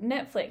cupcake.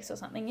 Netflix or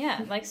something.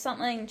 Yeah, like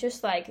something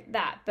just like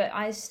that. But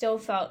I still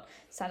felt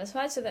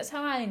satisfied. So that's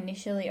how I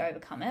initially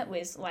overcome it,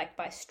 was like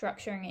by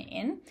structuring it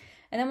in.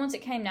 And then once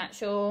it came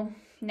natural,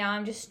 now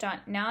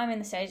I'm in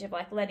the stage of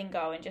like letting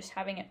go and just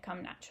having it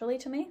come naturally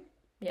to me.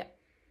 Yeah.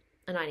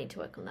 And I need to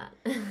work on that.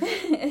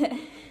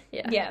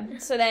 Yeah.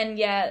 So then,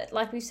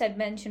 like we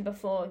mentioned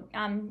before,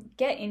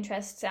 get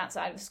interests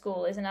outside of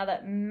school is another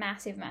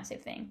massive,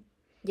 massive thing.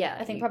 Yeah.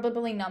 I think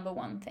probably number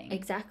one thing.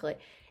 Exactly.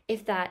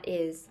 If that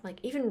is, like,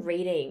 even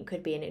reading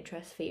could be an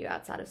interest for you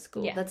outside of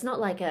school. Yeah. That's not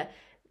like a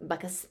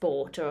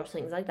sport or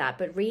things like that,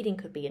 but reading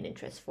could be an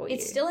interest for you.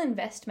 It's still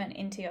investment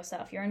into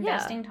yourself. You're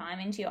investing time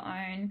into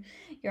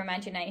your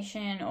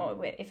imagination,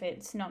 or if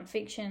it's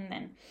nonfiction,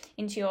 then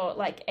into your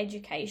like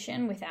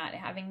education without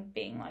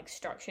being like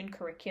structured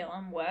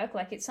curriculum work.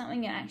 Like it's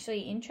something you're actually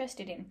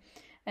interested in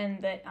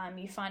and that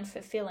you find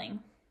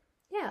fulfilling.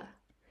 Yeah.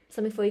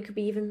 Something for you could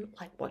be even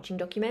like watching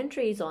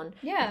documentaries on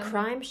a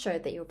crime show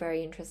that you're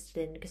very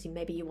interested in because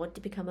maybe you want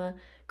to become a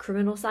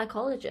criminal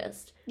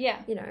psychologist.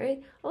 Yeah. You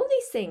know, all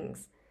these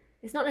things.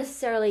 It's not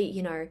necessarily,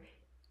 you're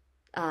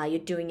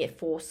doing it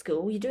for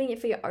school. You're doing it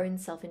for your own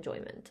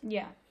self-enjoyment.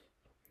 Yeah,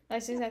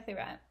 that's exactly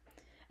right.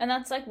 And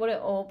that's like what it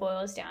all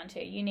boils down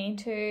to. You need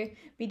to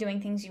be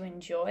doing things you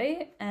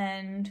enjoy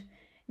and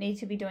need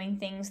to be doing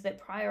things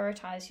that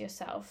prioritize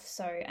yourself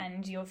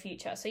and your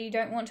future. So you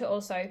don't want to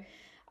also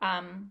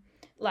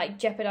like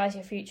jeopardize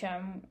your future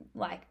and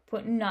like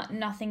put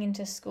nothing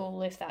into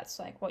school if that's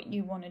like what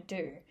you want to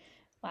do.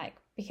 Like,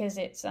 because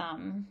it's, I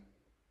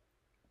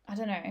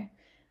don't know.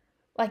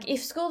 Like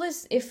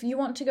if you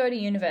want to go to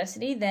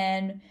university,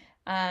 then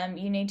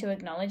you need to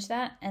acknowledge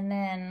that and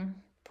then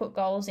put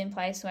goals in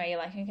place where you're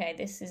like, okay,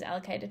 this is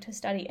allocated to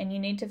study, and you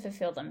need to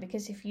fulfill them,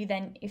 because if you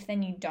don't,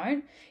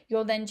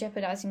 you're then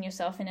jeopardizing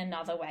yourself in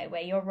another way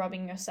where you're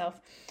robbing yourself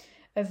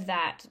of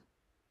that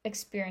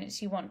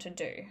experience you want to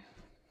do.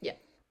 Yeah.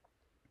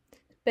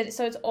 But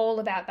so it's all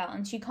about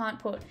balance. You can't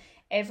put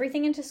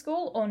everything into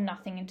school or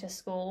nothing into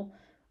school.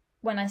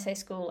 When I say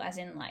school, as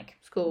in like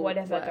school,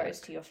 whatever work. goes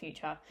to your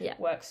future,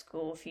 work,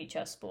 school,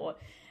 future, sport,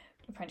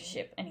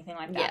 apprenticeship, anything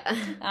like that.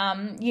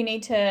 Yeah. You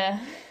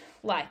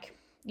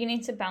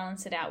need to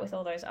balance it out with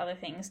all those other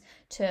things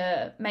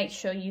to make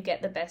sure you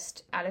get the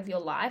best out of your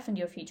life and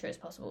your future as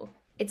possible.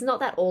 It's not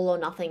that all or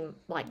nothing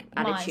like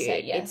attitude.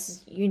 Mindset,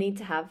 yes. You need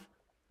to have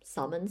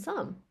some and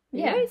some.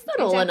 Yeah, it's not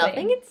all or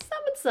nothing. It's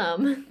some and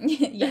some.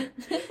 Yeah.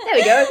 There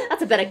we go.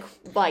 That's a better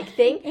like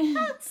thing.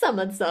 Some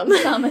and some.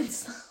 Some and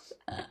some.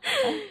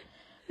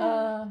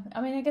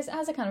 I mean, I guess it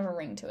has a kind of a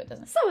ring to it,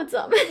 doesn't it? Some and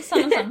some.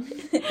 Some and some.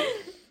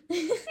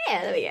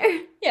 Yeah, there we go.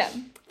 Yeah.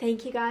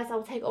 Thank you, guys.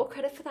 I'll take all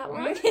credit for that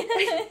one.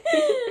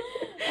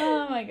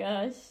 Oh my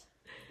gosh.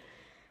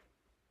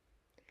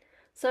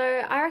 So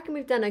I reckon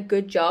we've done a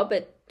good job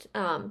at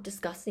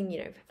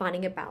discussing,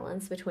 finding a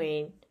balance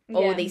between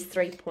all these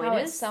 3 pointers. How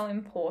it's so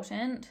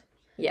important.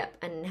 Yep,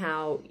 and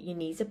how you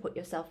need to put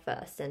yourself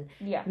first, and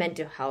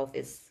mental health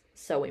is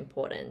so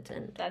important,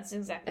 and that's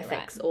exactly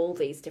affects right. all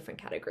these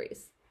different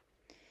categories.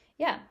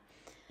 Yeah.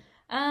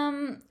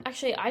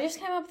 Actually, I just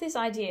came up with this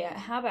idea.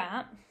 How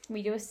about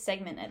we do a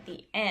segment at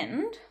the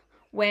end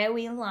where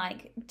we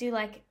do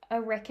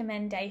a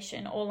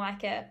recommendation or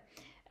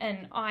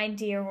an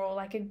idea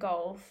or a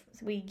goal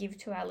we give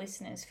to our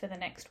listeners for the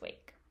next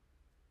week.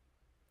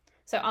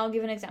 So I'll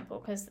give an example,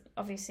 because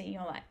obviously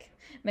you're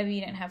maybe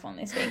you don't have one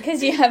this week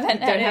because you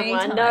haven't had any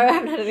time. No, I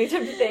haven't had any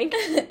time to think.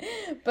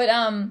 But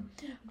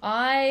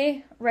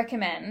I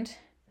recommend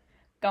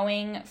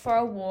going for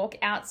a walk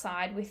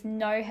outside with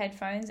no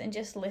headphones and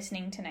just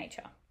listening to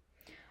nature.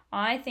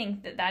 I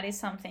think that is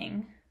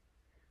something.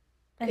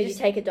 Could you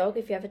take a dog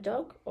if you have a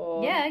dog?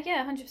 Or Yeah,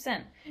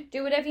 100%.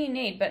 Do whatever you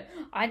need. But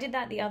I did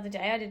that the other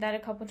day. I did that a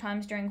couple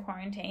times during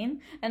quarantine.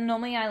 And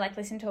normally I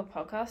listen to a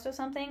podcast or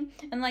something.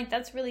 And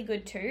that's really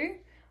good too.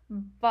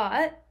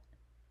 But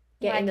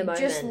get in the moment.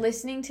 Just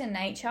listening to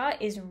nature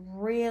is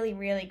really,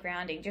 really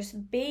grounding.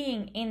 Just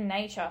being in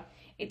nature,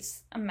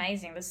 it's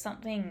amazing. There's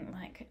something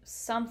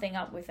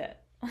up with it.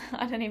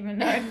 I don't even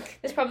know.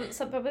 There's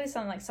probably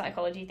some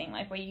psychology thing,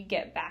 where you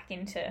get back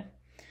into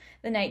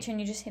the nature and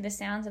you just hear the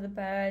sounds of the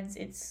birds.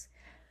 It's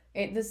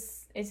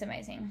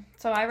amazing.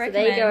 So I recommend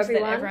there you go,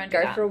 everyone. that everyone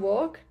go for a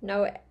walk.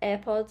 No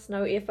AirPods,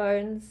 no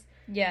earphones.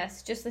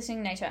 Yes, just listening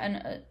to nature.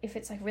 And if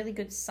it's really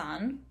good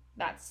sun,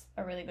 that's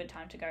a really good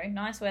time to go.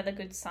 Nice weather,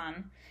 good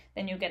sun,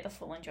 then you'll get the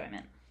full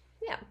enjoyment.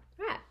 Yeah,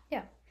 right.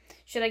 Yeah.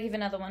 Should I give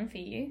another one for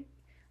you?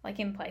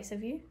 In place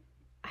of you?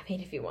 I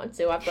mean, if you want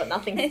to. I've got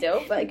nothing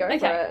still, but go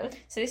for it.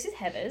 So this is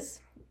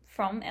Heather's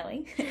from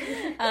Ellie.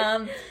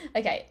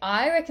 Okay,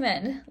 I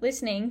recommend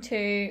listening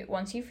to,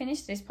 once you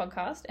finish this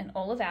podcast and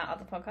all of our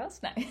other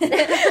podcasts,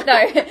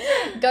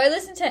 no, go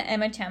listen to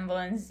Emma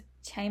Chamberlain's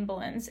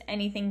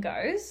Anything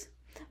Goes.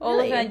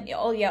 All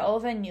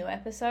of her new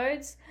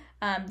episodes.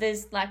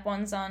 There's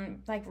ones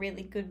on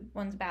really good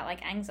ones about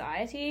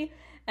anxiety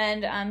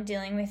and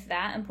dealing with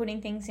that and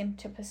putting things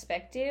into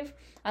perspective.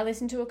 I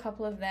listened to a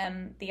couple of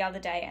them the other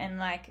day,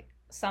 and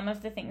some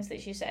of the things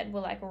that she said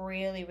were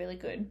really, really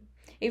good.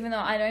 even though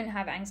I don't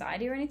have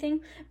anxiety or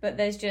anything, but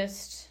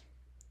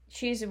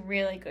she's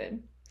really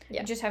good.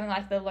 Yeah. Just having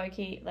like the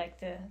low-key, like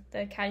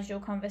the casual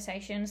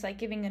conversations, like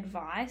giving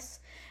advice.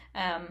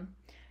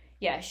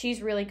 Yeah,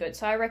 she's really good.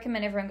 So I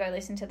recommend everyone go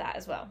listen to that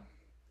as well.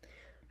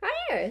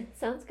 Oh,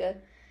 sounds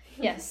good.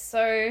 Yes,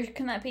 so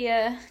can that be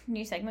a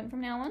new segment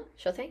from now on?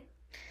 Sure thing.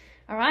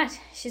 All right,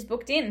 she's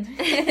booked in.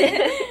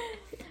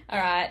 All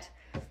right.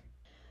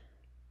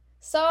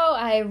 So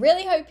I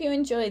really hope you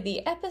enjoyed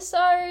the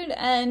episode,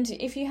 and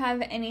if you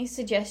have any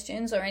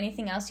suggestions or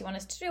anything else you want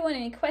us to do, and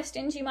any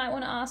questions you might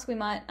want to ask, we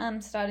might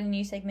start a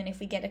new segment if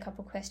we get a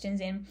couple questions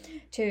in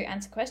to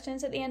answer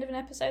questions at the end of an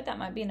episode. That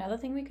might be another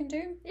thing we can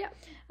do. Yeah.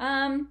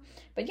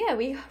 But yeah,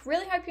 we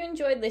really hope you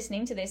enjoyed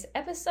listening to this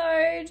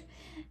episode,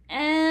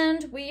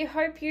 and we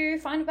hope you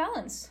find a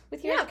balance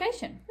with your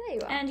education There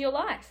you are. and your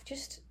life.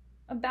 Just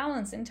a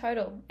balance in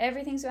total.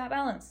 Everything's about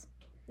balance.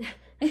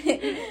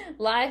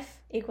 Life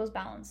equals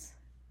balance.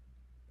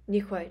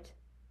 New quote.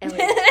 Ellie,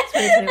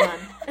 2021.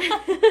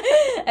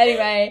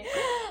 Anyway,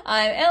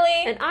 I'm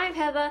Ellie. And I'm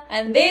Heather.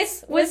 And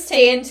this was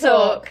Tea and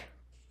Talk.